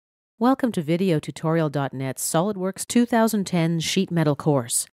Welcome to VideoTutorial.net's SolidWorks 2010 Sheet Metal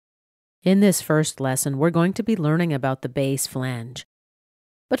course. In this first lesson, we're going to be learning about the base flange.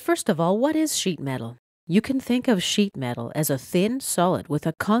 But first of all, what is sheet metal? You can think of sheet metal as a thin solid with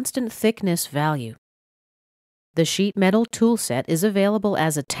a constant thickness value. The sheet metal toolset is available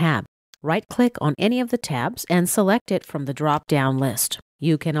as a tab. Right-click on any of the tabs and select it from the drop-down list.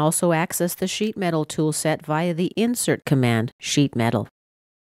 You can also access the sheet metal toolset via the insert command, sheet metal.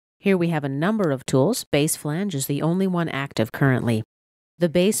 Here we have a number of tools. Base flange is the only one active currently. The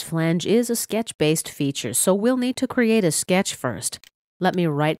base flange is a sketch-based feature, so we'll need to create a sketch first. Let me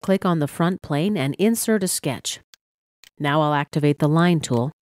right-click on the front plane and insert a sketch. Now I'll activate the line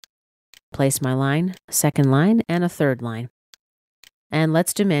tool. Place my line, second line, and a third line. And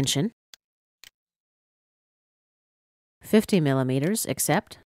let's dimension. 50 millimeters,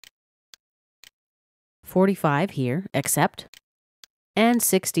 accept. 45 here, accept. And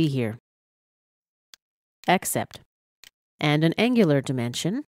 60 here. Accept. And an angular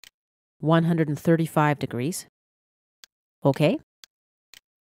dimension, 135 degrees. OK.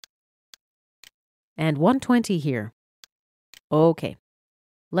 And 120 here. OK.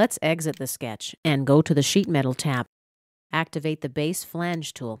 Let's exit the sketch and go to the Sheet Metal tab. Activate the Base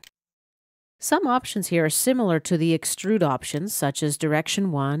Flange tool. Some options here are similar to the extrude options, such as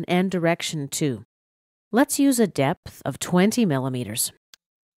Direction 1 and Direction 2. Let's use a depth of 20 millimeters.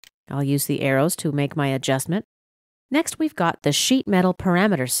 I'll use the arrows to make my adjustment. Next, we've got the sheet metal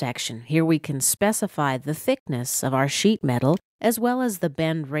parameter section. Here we can specify the thickness of our sheet metal as well as the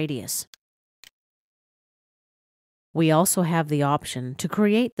bend radius. We also have the option to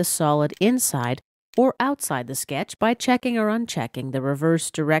create the solid inside or outside the sketch by checking or unchecking the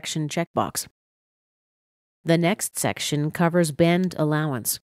reverse direction checkbox. The next section covers bend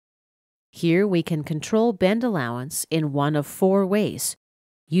allowance. Here we can control bend allowance in one of four ways,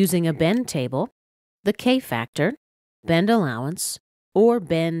 using a bend table, the K-factor, bend allowance, or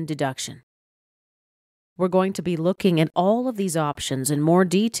bend deduction. We're going to be looking at all of these options in more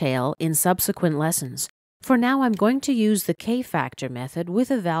detail in subsequent lessons. For now, I'm going to use the K-factor method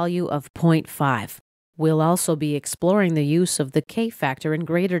with a value of 0.5. We'll also be exploring the use of the K-factor in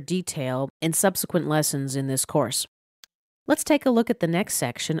greater detail in subsequent lessons in this course. Let's take a look at the next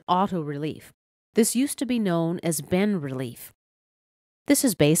section, auto relief. This used to be known as bend relief. This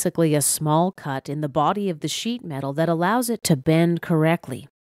is basically a small cut in the body of the sheet metal that allows it to bend correctly.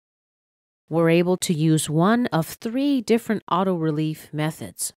 We're able to use one of three different auto relief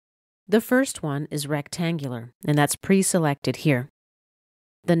methods. The first one is rectangular, and that's pre-selected here.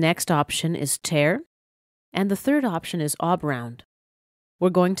 The next option is tear, and the third option is obround. We're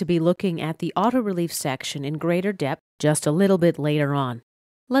going to be looking at the auto relief section in greater depth just a little bit later on.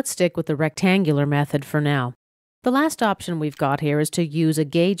 Let's stick with the rectangular method for now. The last option we've got here is to use a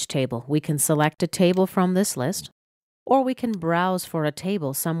gauge table. We can select a table from this list, or we can browse for a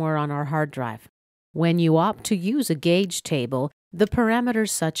table somewhere on our hard drive. When you opt to use a gauge table, the parameters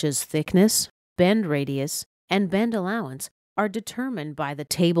such as thickness, bend radius, and bend allowance are determined by the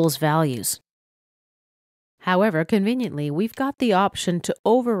table's values. However, conveniently, we've got the option to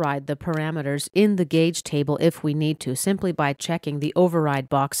override the parameters in the gauge table if we need to, simply by checking the override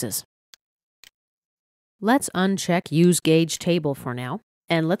boxes. Let's uncheck Use Gauge Table for now,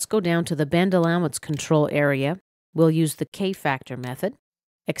 and let's go down to the Bend Allowance control area. We'll use the K-factor method.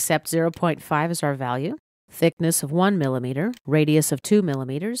 Accept 0.5 as our value, thickness of 1 millimeter, radius of 2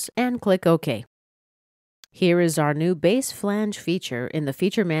 millimeters, and click OK. Here is our new base flange feature in the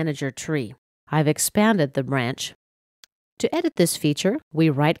Feature Manager tree. I've expanded the branch. To edit this feature, we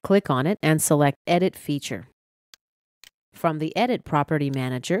right-click on it and select Edit Feature. From the Edit Property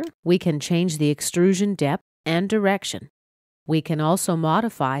Manager, we can change the extrusion depth and direction. We can also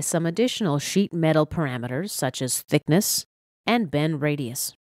modify some additional sheet metal parameters such as thickness and bend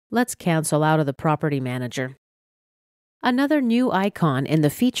radius. Let's cancel out of the Property Manager. Another new icon in the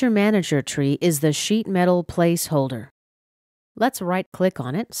Feature Manager tree is the Sheet Metal Placeholder. Let's right-click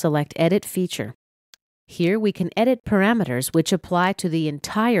on it, select Edit Feature. Here we can edit parameters which apply to the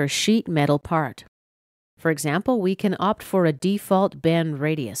entire sheet metal part. For example, we can opt for a default bend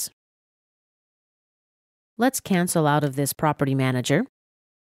radius. Let's cancel out of this Property Manager.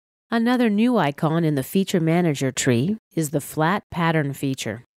 Another new icon in the Feature Manager tree is the Flat Pattern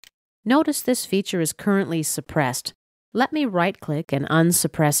feature. Notice this feature is currently suppressed. Let me right-click and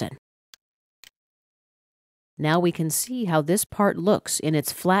unsuppress it. Now we can see how this part looks in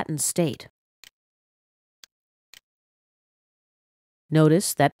its flattened state.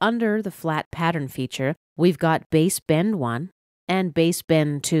 Notice that under the Flat Pattern feature, we've got Base Bend 1 and Base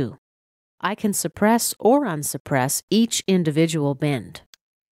Bend 2. I can suppress or unsuppress each individual bend.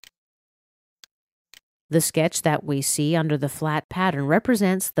 The sketch that we see under the flat pattern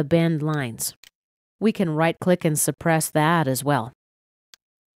represents the bend lines. We can right-click and suppress that as well.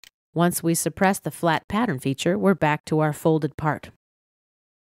 Once we suppress the flat pattern feature, we're back to our folded part.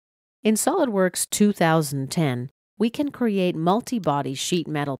 In SolidWorks 2010, we can create multi-body sheet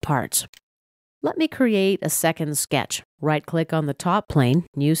metal parts. Let me create a second sketch. Right-click on the top plane,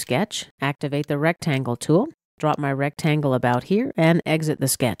 New Sketch, activate the Rectangle tool, drop my rectangle about here, and exit the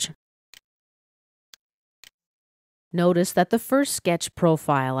sketch. Notice that the first sketch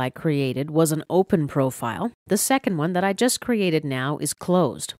profile I created was an open profile. The second one that I just created now is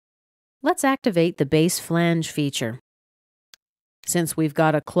closed. Let's activate the base flange feature. Since we've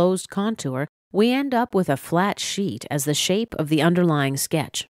got a closed contour, we end up with a flat sheet as the shape of the underlying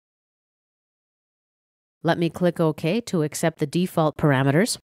sketch. Let me click OK to accept the default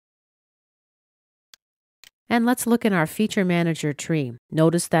parameters. And let's look in our Feature Manager tree.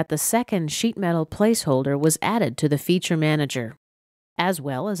 Notice that the second sheet metal placeholder was added to the Feature Manager, as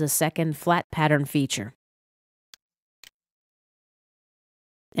well as a second flat pattern feature.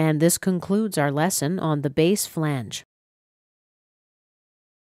 And this concludes our lesson on the base flange.